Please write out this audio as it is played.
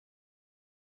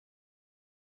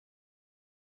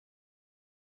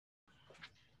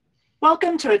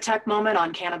Welcome to a Tech Moment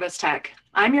on Cannabis Tech.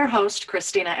 I'm your host,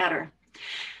 Christina Etter.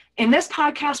 In this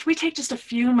podcast, we take just a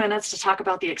few minutes to talk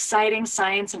about the exciting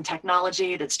science and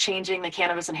technology that's changing the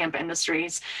cannabis and hemp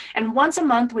industries. And once a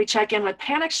month, we check in with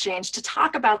PanXchange to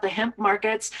talk about the hemp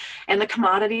markets and the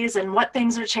commodities and what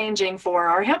things are changing for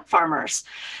our hemp farmers.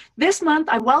 This month,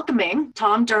 I'm welcoming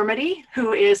Tom Dermody,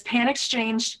 who is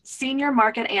PanXchange Senior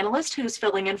Market Analyst, who's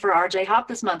filling in for RJ Hop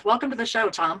this month. Welcome to the show,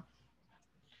 Tom.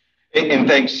 And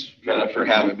thanks for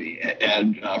having me.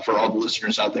 And for all the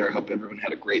listeners out there, I hope everyone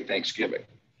had a great Thanksgiving.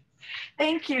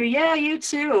 Thank you. Yeah, you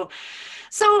too.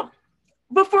 So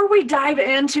before we dive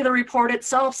into the report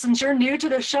itself, since you're new to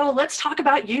the show, let's talk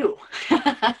about you.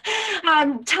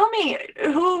 Tell me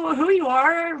who you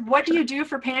are, what do you do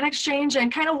for PanXchange, and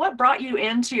kind of what brought you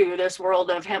into this world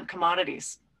of hemp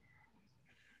commodities?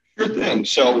 Sure thing.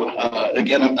 So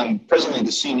again, I'm presently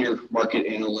the Senior Market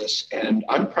Analyst, and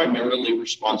I'm primarily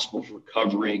responsible for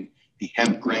covering the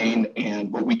hemp grain and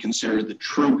what we consider the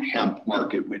true hemp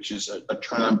market, which is a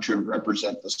term to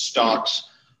represent the stalks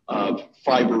of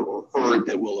fiber or herd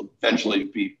that will eventually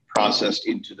be processed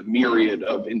into the myriad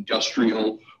of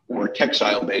industrial or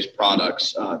textile-based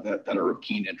products that are of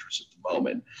keen interest at the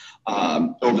moment.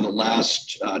 Over the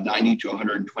last 90 to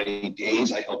 120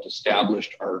 days, I helped establish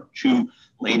our two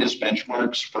latest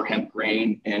benchmarks for hemp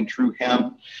grain and true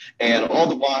hemp, and all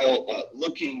the while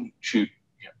looking to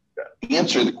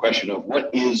answer the question of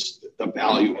what is the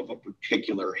value of a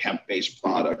particular hemp-based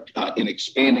product in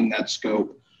expanding that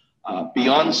scope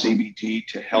beyond CBD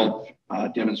to help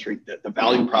demonstrate that the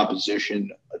value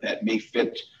proposition that may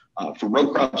fit for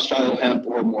row crop style hemp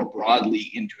or more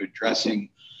broadly into addressing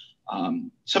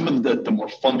some of the more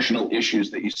functional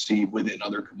issues that you see within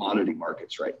other commodity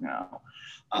markets right now.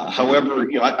 However,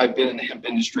 I've been in the hemp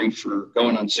industry for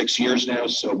going on 6 years now,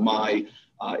 so my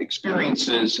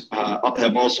experiences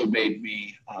have also made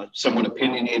me somewhat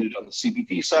opinionated on the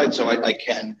CBD side, so I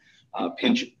can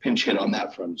pinch hit on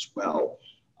that front as well.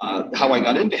 How I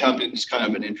got into hemp is kind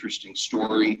of an interesting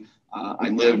story. I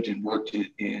lived and worked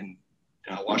in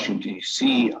Washington,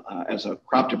 D.C. As a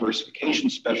crop diversification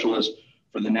specialist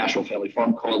for the National Family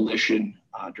Farm Coalition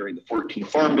during the 14th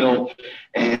Farm Bill,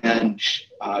 and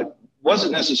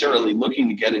wasn't necessarily looking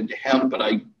to get into hemp, but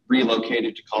I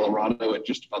relocated to Colorado at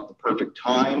just about the perfect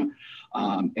time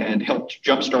and helped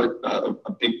jumpstart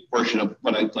a big portion of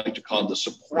what I'd like to call the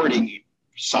supporting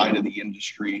side of the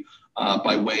industry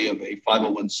by way of a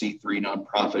 501c3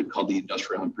 nonprofit called the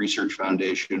Industrial Hemp Research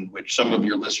Foundation, which some of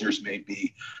your listeners may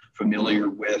be familiar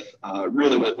with.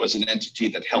 Really was an entity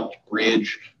that helped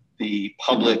bridge the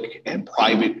public and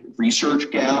private research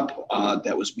gap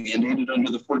that was mandated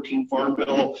under the 14th Farm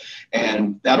Bill.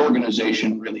 And that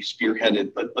organization really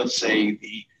spearheaded, but let's say,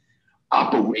 the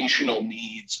operational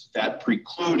needs that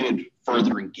precluded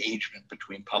further engagement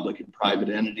between public and private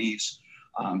entities.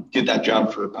 Did that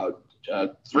job for about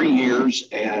 3 years,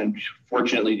 and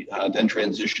fortunately then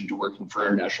transitioned to working for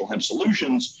International Hemp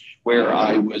Solutions, where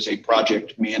I was a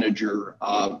project manager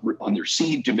on their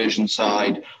seed division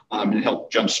side and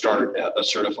helped jumpstart a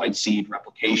certified seed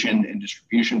replication and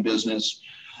distribution business.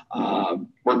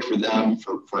 Worked for them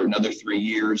for another 3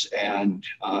 years, and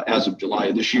as of July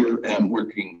of this year, I'm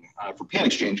working for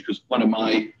PanXchange, because one of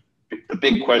the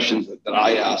big questions that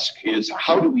I ask is,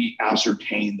 how do we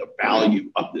ascertain the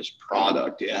value of this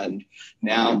product? And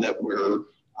now that we're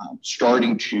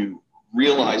starting to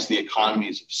realize the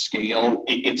economies of scale,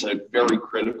 it's a very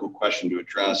critical question to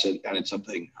address, and it's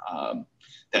something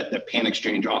that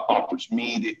PanXchange offers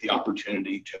me the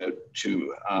opportunity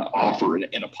to offer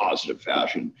in a positive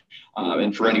fashion.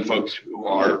 And for any folks who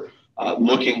are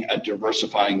looking at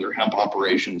diversifying their hemp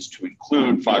operations to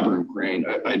include fiber and grain,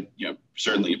 I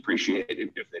certainly appreciate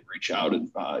it if they'd reach out and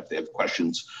if they have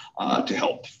questions to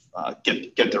help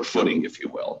get their footing, if you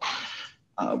will,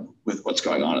 with what's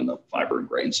going on in the fiber and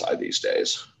grain side these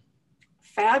days.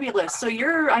 Fabulous. So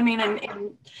you're,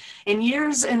 in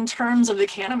years in terms of the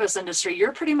cannabis industry,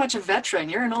 you're pretty much a veteran.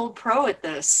 You're an old pro at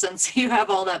this, since you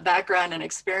have all that background and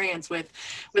experience with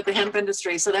the hemp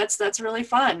industry. So that's really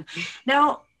fun.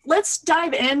 Now, let's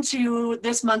dive into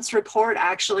this month's report,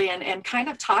 actually, and kind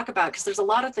of talk about, because there's a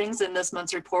lot of things in this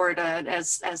month's report.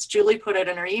 As Julie put it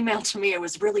in her email to me, it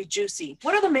was really juicy.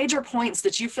 What are the major points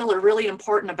that you feel are really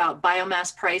important about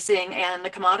biomass pricing and the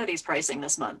commodities pricing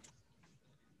this month?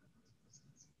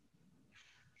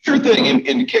 Sure thing.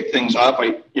 And to kick things off,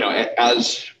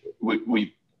 as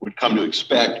we would come to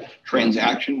expect,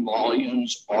 transaction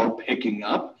volumes are picking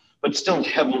up, but still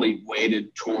heavily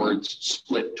weighted towards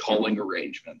split tolling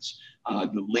arrangements.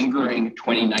 The lingering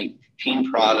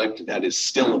 2019 product that is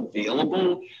still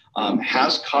available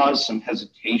has caused some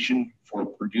hesitation for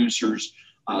producers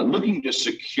looking to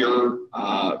secure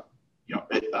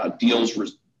deals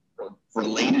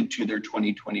related to their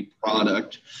 2020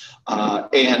 product,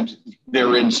 and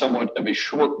they're in somewhat of a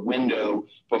short window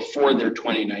before their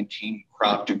 2019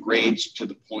 crop degrades to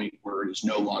the point where it is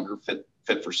no longer fit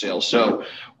for sale. So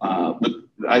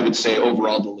I would say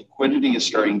overall the liquidity is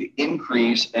starting to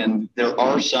increase, and there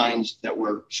are signs that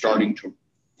we're starting to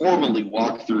formally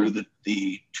walk through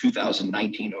the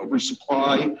 2019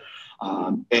 oversupply.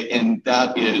 And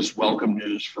that is welcome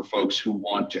news for folks who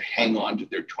want to hang on to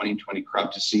their 2020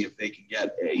 crop to see if they can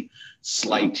get a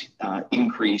slight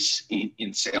increase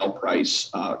in sale price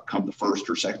come the first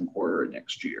or second quarter of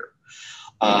next year.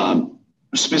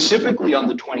 Specifically on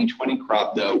the 2020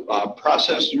 crop, though,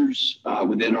 processors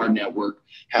within our network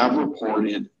have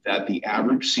reported that the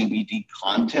average CBD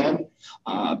content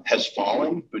has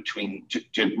fallen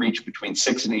to reach between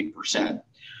 6 and 8%.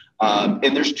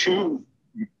 And there's two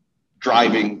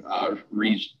driving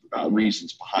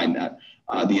reasons behind that.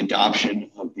 The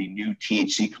adoption of the new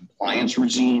THC compliance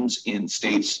regimes in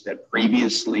states that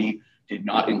previously did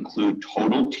not include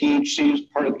total THC as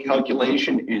part of the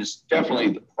calculation is definitely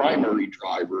the primary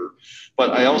driver.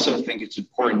 But I also think it's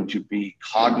important to be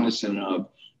cognizant of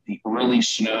the early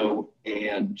snow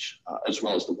and as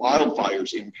well as the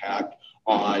wildfires impact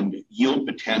on yield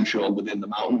potential within the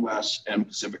Mountain West and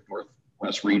Pacific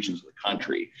Northwest regions of the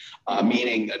country,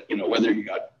 meaning that, whether you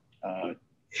got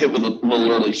hit with a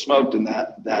little early smoke and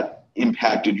that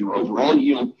impacted your overall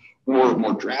yield, or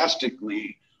more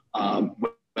drastically,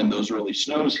 when those early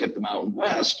snows hit the Mountain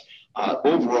West,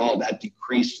 overall that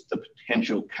decreased the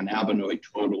potential cannabinoid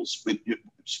totals,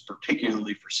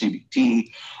 particularly for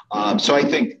CBD. So I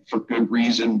think for good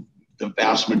reason, the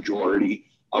vast majority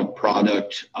of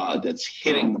product that's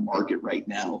hitting the market right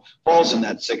now falls in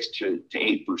that 6 to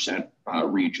 8%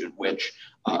 region, which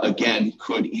again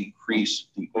could increase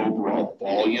the overall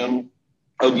volume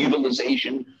of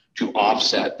utilization to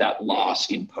offset that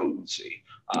loss in potency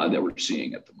that we're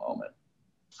seeing at the moment.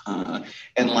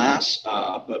 And last,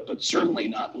 but certainly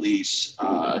not least,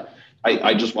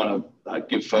 I just want to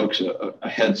give folks a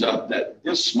heads up that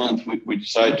this month we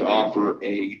decided to offer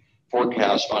a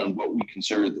forecast on what we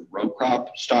consider the row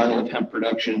crop style of hemp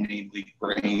production, namely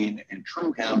grain and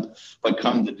true hemp. But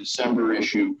come the December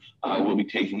issue, we'll be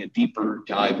taking a deeper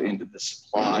dive into the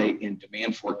supply and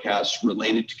demand forecasts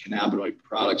related to cannabinoid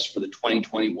products for the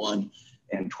 2021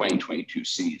 and 2022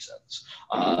 seasons.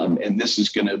 And this is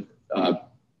going to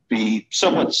be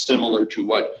somewhat similar to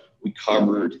what we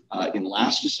covered in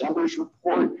last December's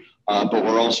report, but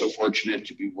we're also fortunate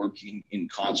to be working in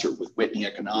concert with Whitney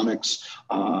Economics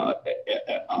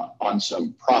on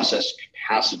some process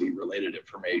capacity related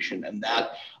information, and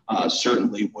that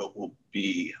certainly will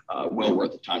be well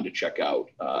worth the time to check out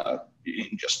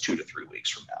in just 2 to 3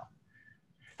 weeks from now.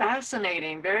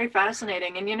 Fascinating, very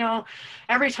fascinating. And,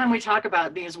 every time we talk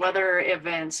about these weather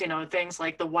events, things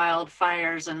like the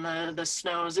wildfires and the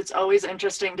snows, it's always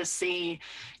interesting to see,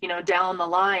 down the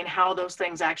line, how those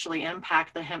things actually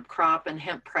impact the hemp crop and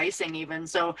hemp pricing even.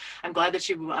 So I'm glad that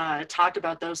you talked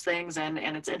about those things, and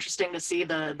it's interesting to see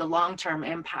the long-term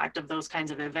impact of those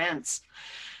kinds of events.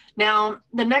 Now,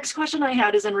 the next question I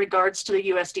had is in regards to the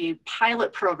USDA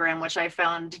pilot program, which I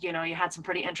found, you had some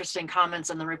pretty interesting comments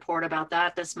in the report about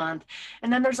that this month.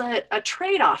 And then there's a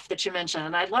trade-off that you mentioned,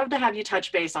 and I'd love to have you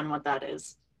touch base on what that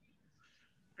is.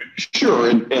 Sure,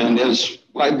 and as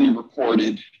widely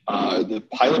reported, the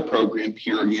pilot program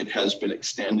period has been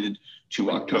extended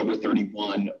to October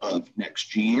 31 of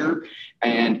next year.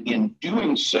 And in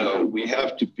doing so, we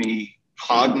have to be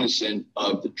cognizant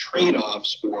of the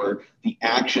trade-offs or the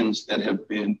actions that have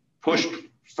been pushed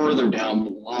further down the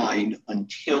line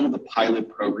until the pilot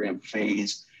program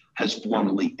phase has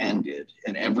formally ended.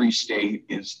 And every state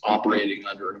is operating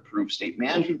under an approved state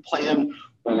management plan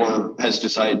or has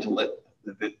decided to let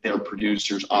their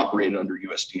producers operate under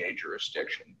USDA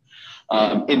jurisdiction.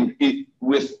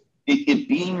 With it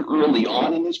being early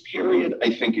on in this period,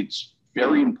 I think it's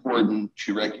very important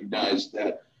to recognize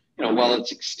that while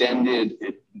it's extended,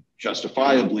 it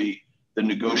justifiably, the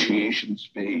negotiation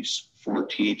space for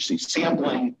THC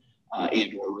sampling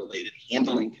and or related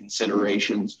handling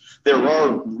considerations, there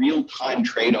are real-time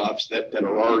trade-offs that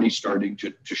are already starting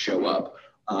to show up.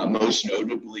 Most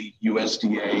notably,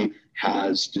 USDA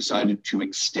has decided to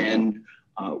extend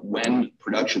when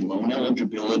production loan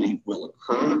eligibility will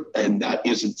occur, and that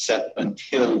isn't set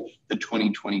until the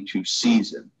 2022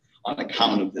 season on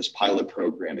account of this pilot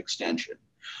program extension.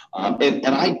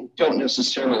 And I don't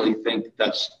necessarily think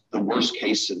that's the worst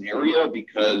case scenario,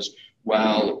 because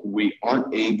while we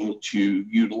aren't able to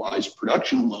utilize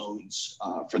production loans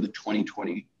for the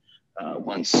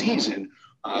 2021 season,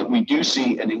 we do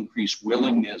see an increased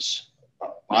willingness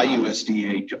by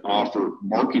USDA to offer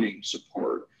marketing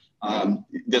support.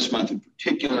 This month in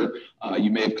particular, you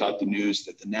may have caught the news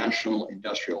that the National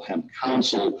Industrial Hemp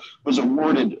Council was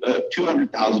awarded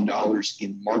 $200,000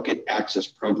 in market access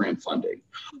program funding.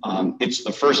 It's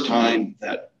the first time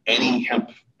that any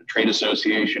hemp trade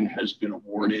association has been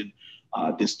awarded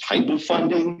this type of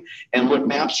funding. And what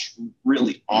MAPS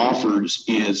really offers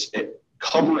is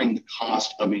covering the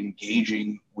cost of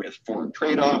engaging with foreign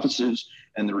trade offices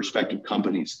and the respective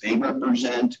companies they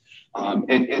represent. And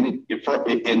to put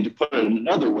it in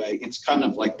another way, it's kind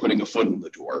of like putting a foot in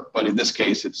the door. But in this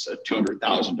case, it's a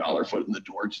 $200,000 foot in the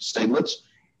door to say, let's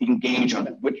engage on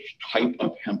which type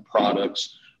of hemp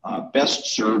products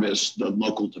best service the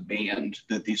local demand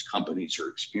that these companies are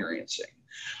experiencing.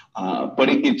 But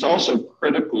it's also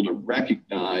critical to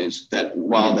recognize that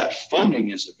while that funding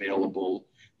is available,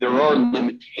 there are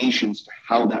limitations to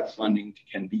how that funding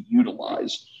can be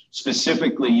utilized.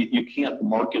 Specifically, you can't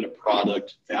market a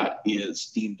product that is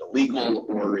deemed illegal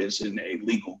or is in a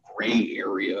legal gray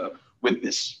area with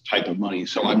this type of money.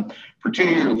 So I'm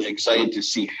particularly excited to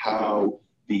see how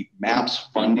the MAPS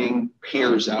funding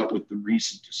pairs out with the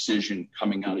recent decision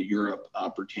coming out of Europe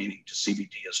pertaining to CBD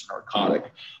as a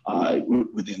narcotic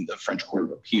within the French Court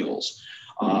of Appeals.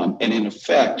 And in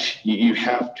effect, you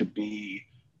have to be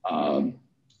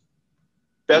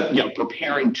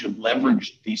preparing to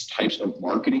leverage these types of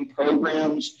marketing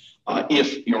programs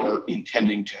if you're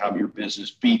intending to have your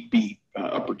business be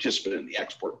a participant in the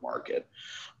export market.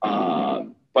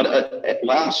 But at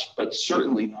last, but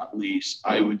certainly not least,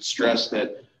 I would stress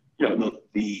that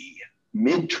the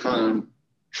midterm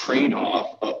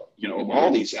trade-off of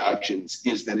all these actions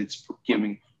is that it's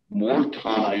giving more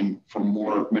time for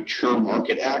more mature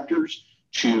market actors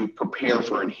to prepare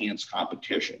for enhanced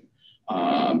competition.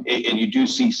 And you do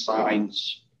see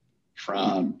signs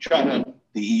from China,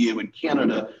 the EU, and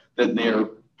Canada that they're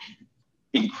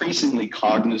increasingly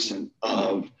cognizant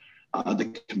of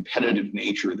the competitive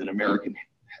nature that American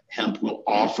hemp will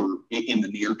offer in the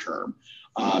near term.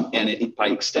 And by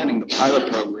extending the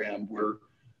pilot program, we're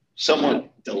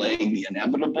somewhat delaying the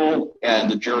inevitable, and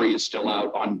the jury is still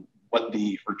out on what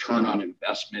the return on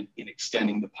investment in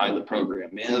extending the pilot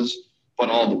program is. But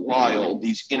all the while,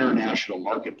 these international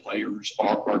market players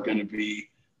are going to be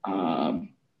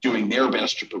doing their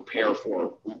best to prepare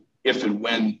for if and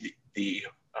when the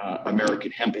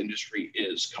American hemp industry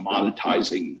is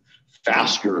commoditizing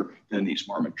faster than these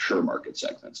more mature market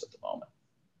segments at the moment.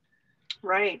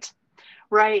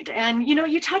 Right. And,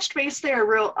 you touched base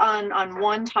there on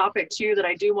one topic too, that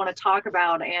I do want to talk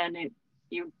about, and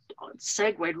you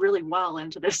segued really well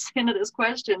into this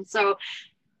question. So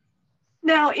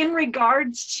now, in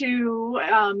regards to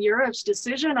Europe's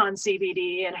decision on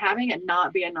CBD and having it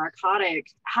not be a narcotic,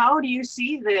 how do you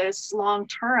see this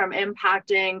long-term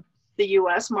impacting the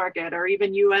U.S. market, or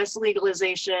even U.S.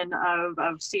 legalization of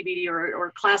CBD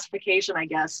or classification, I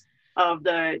guess, of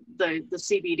the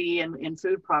CBD in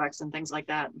food products and things like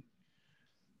that?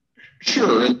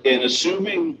 Sure. And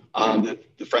assuming that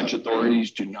the French authorities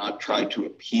do not try to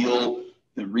appeal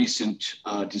the recent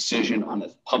decision on a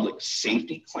public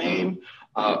safety claim,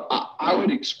 I would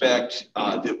expect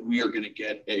that we are going to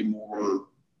get a more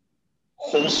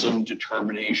wholesome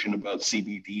determination about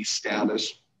CBD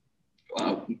status.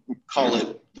 Call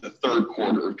it the third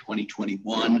quarter of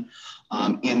 2021,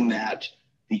 in that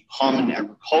the Common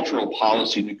Agricultural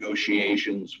Policy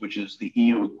negotiations, which is the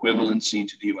EU equivalency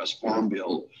to the US Farm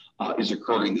Bill, is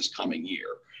occurring this coming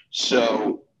year.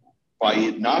 So by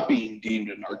it not being deemed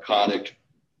a narcotic,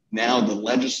 now the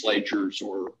legislatures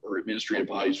or administrative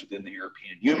bodies within the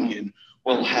European Union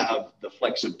will have the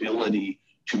flexibility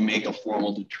to make a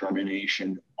formal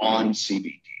determination on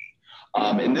CBD.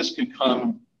 And this could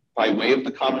come by way of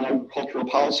the Common Agricultural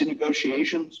Policy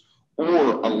negotiations,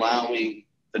 or allowing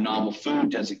the novel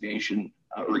food designation,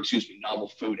 novel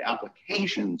food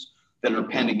applications that are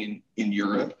pending in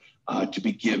Europe to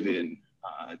be given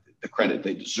the credit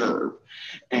they deserve.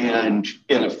 And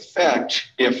in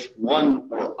effect, if one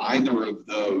or either of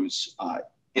those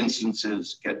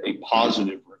instances get a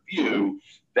positive review,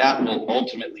 that will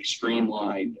ultimately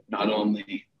streamline not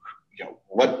only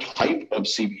what type of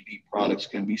CBD products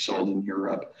can be sold in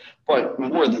Europe, but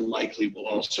more than likely will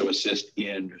also assist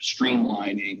in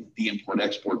streamlining the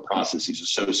import-export processes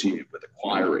associated with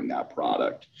acquiring that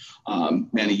product.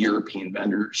 Many European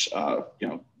vendors,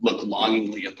 look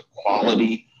longingly at the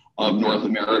quality of North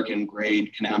American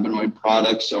grade cannabinoid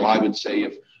products. So I would say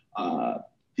if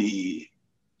the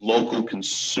local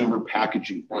consumer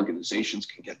packaging organizations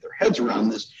can get their heads around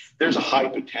this, there's a high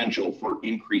potential for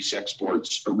increased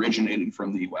exports originating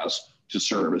from the US to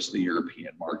service the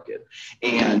European market.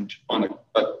 And on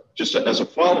just as a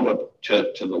follow-up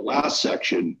to the last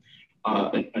section,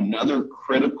 another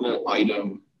critical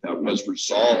item that was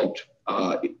resolved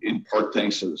in part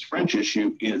thanks to this French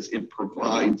issue is it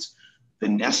provides the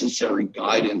necessary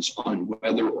guidance on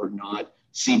whether or not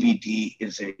CBD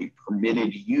is a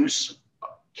permitted use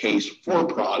case for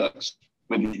products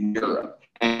within Europe.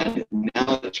 And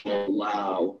now this will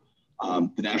allow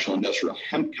the National Industrial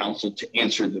Hemp Council to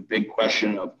answer the big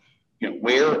question of,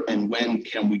 where and when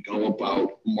can we go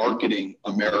about marketing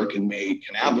American-made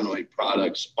cannabinoid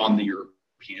products on the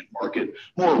European market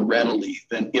more readily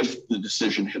than if the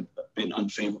decision had been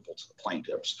unfavorable to the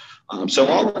plaintiffs. So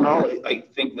all in all, I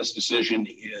think this decision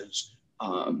is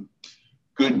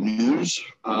good news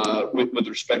with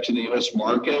respect to the U.S.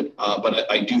 market,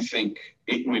 but I do think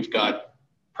we've got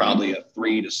probably a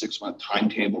 3 to 6 month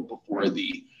timetable before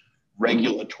the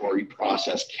regulatory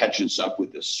process catches up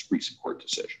with this recent court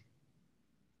decision.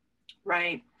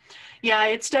 Right. Yeah,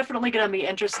 it's definitely going to be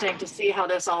interesting to see how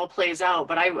this all plays out.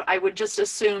 But I would just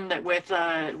assume that with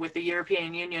the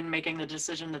European Union making the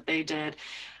decision that they did,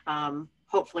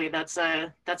 hopefully that's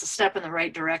a step in the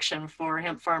right direction for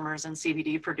hemp farmers and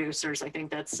CBD producers. I think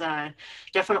that's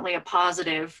definitely a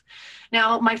positive.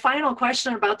 Now, my final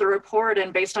question about the report,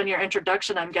 and based on your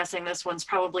introduction, I'm guessing this one's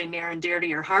probably near and dear to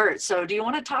your heart. So do you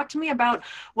want to talk to me about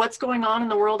what's going on in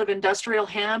the world of industrial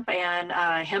hemp and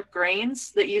hemp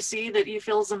grains that you see that you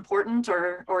feel is important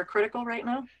or critical right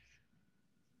now?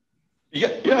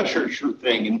 Yeah, sure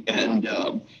thing. And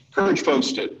encourage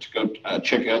folks to go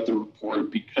check out the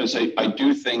report, because I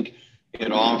do think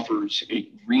it offers a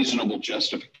reasonable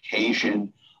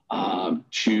justification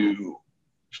to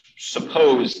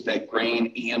suppose that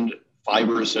grain and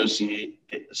fiber associated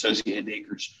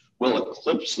acres will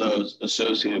eclipse those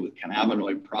associated with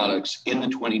cannabinoid products in the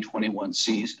 2021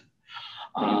 season.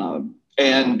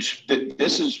 And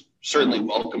this is certainly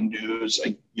welcome news.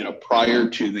 Prior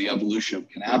to the evolution of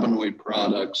cannabinoid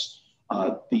products,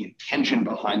 the intention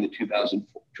behind the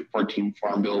 2014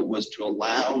 Farm Bill was to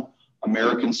allow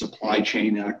American supply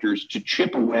chain actors to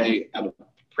chip away at a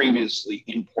previously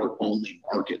import-only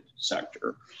market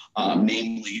sector,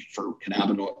 namely for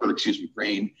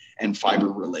grain and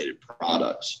fiber-related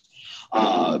products.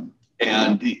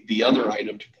 And the other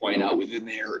item to point out within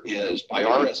there is, by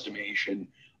our estimation,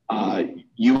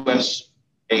 U.S.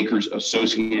 acres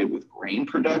associated with grain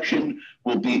production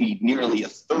will be nearly a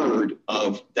third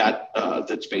of that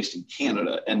that's based in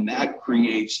Canada. And that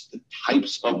creates the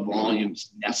types of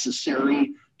volumes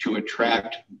necessary to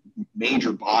attract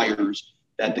major buyers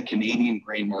that the Canadian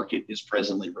grain market is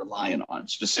presently reliant on,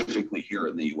 specifically here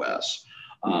in the US.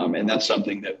 And that's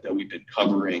something that we've been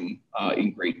covering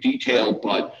in great detail,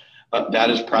 but that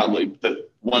is probably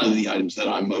one of the items that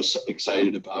I'm most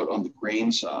excited about on the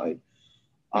grain side.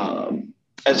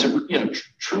 As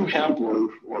true hemp or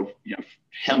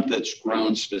hemp that's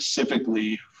grown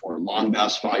specifically for long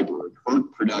bast fiber and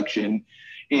hemp production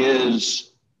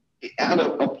is at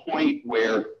a point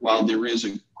where, while there is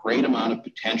a great amount of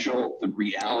potential, the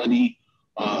reality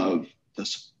of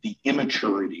the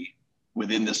immaturity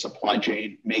within the supply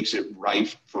chain makes it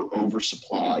rife for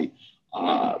oversupply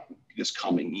this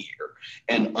coming year.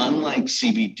 And unlike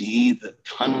CBD, the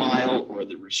ton mile or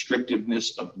the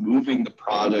restrictiveness of moving the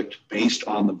product based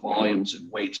on the volumes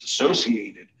and weights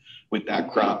associated with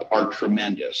that crop are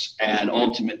tremendous, and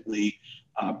ultimately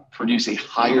produce a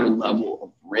higher level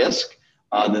of risk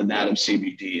than that of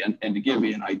CBD. And to give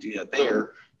you an idea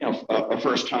there, a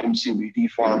first-time CBD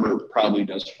farmer probably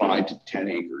does 5 to 10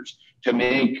 acres. To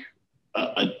make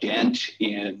a dent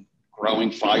in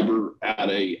growing fiber at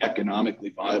a economically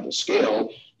viable scale,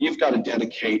 you've got to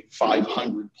dedicate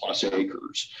 500 plus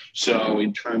acres. So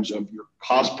in terms of your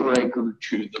cost per acre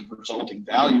to the resulting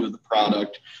value of the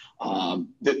product,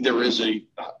 there is a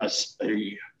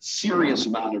serious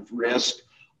amount of risk,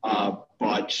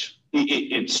 but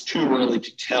it's too early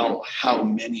to tell how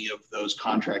many of those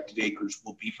contracted acres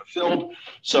will be fulfilled.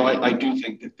 So I do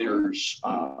think that there's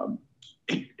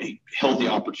a healthy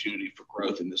opportunity for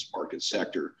growth in this market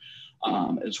sector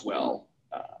as well.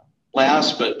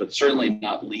 Last, but certainly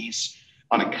not least,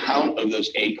 on account of those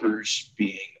acres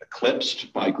being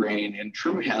eclipsed by grain and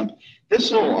true hemp, this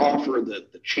will offer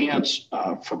the chance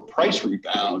for price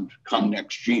rebound come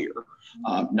next year.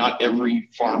 Not every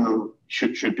farmer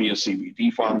should be a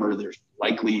CBD farmer. There's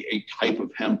likely a type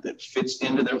of hemp that fits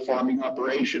into their farming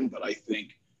operation, but I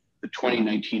think the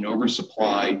 2019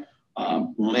 oversupply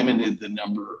limited the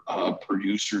number of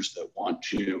producers that want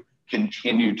to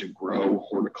continue to grow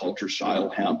horticulture style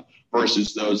hemp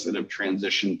versus those that have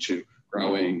transitioned to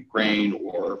growing grain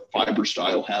or fiber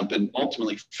style hemp, and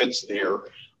ultimately fits their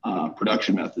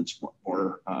production methods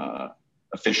more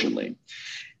efficiently.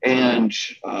 And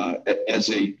as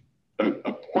a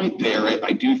point there,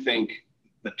 I do think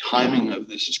the timing of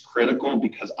this is critical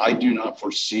because I do not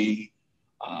foresee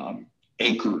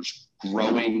acres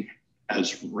growing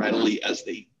as readily as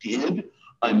they did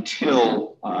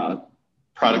until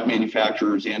product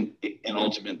manufacturers and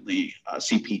ultimately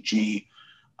CPG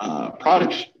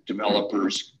product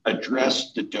developers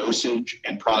address the dosage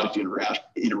and product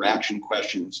interaction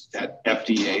questions that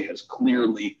FDA has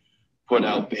clearly put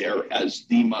out there as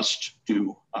the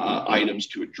must-do items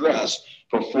to address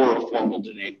before a formal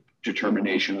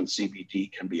determination on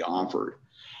CBD can be offered.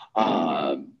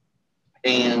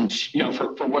 And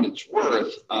for what it's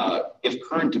worth, if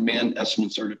current demand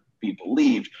estimates are to be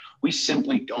believed, we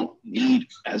simply don't need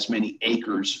as many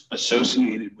acres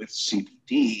associated with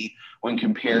CBD when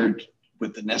compared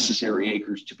with the necessary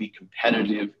acres to be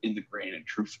competitive in the grain and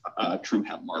true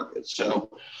hemp market.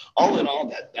 So all in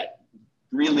all, that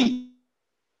really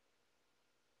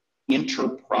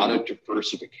inter-product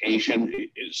diversification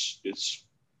is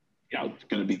going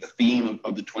to be the theme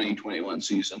of the 2021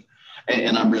 season.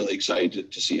 And I'm really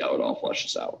excited to see how it all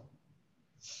flushes out.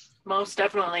 Most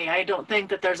definitely. I don't think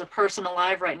that there's a person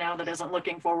alive right now that isn't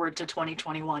looking forward to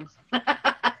 2021.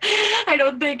 I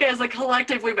don't think as a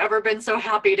collective we've ever been so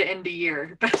happy to end a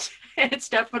year, but it's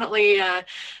definitely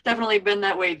been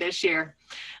that way this year.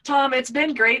 Tom, it's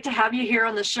been great to have you here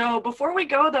on the show. Before we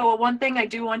go, though, one thing I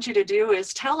do want you to do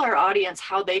is tell our audience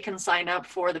how they can sign up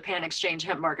for the PanXchange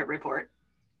Hemp Market Report.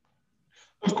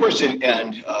 Of course,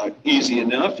 and easy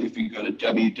enough. If you go to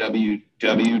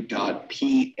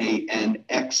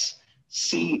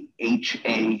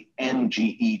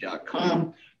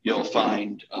www.panxchange.com, you'll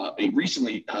find a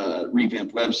recently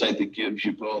revamped website that gives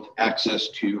you both access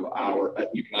to our,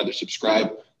 you can either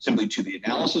subscribe simply to the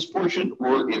analysis portion,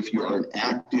 or if you are an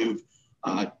active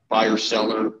buyer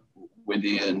seller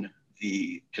within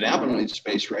the cannabinoid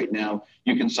space right now,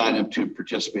 you can sign up to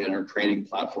participate in our trading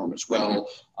platform as well.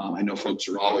 I know folks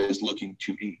are always looking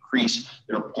to increase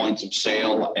their points of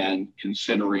sale, and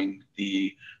considering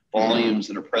the volumes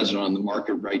that are present on the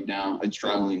market right now, I'd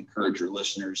strongly encourage your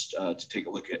listeners to take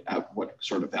a look at what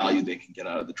sort of value they can get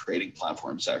out of the trading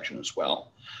platform section as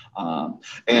well.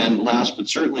 And last but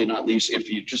certainly not least, if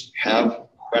you just have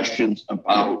questions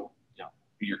about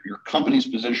your company's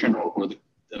position or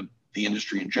the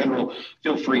industry in general,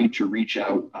 feel free to reach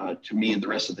out to me and the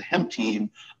rest of the hemp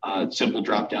team. Simple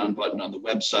drop-down button on the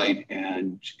website,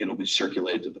 and it'll be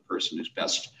circulated to the person who's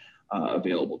best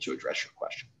available to address your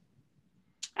question.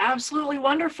 Absolutely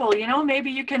wonderful.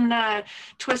 Maybe you can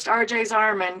twist RJ's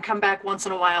arm and come back once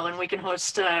in a while, and we can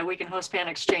host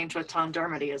PanXchange with Tom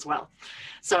Dermody as well.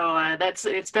 So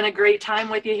it's been a great time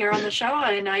with you here on the show,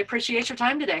 and I appreciate your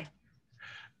time today.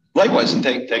 Likewise, and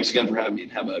thanks again for having me,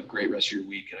 and have a great rest of your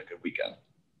week and a good weekend.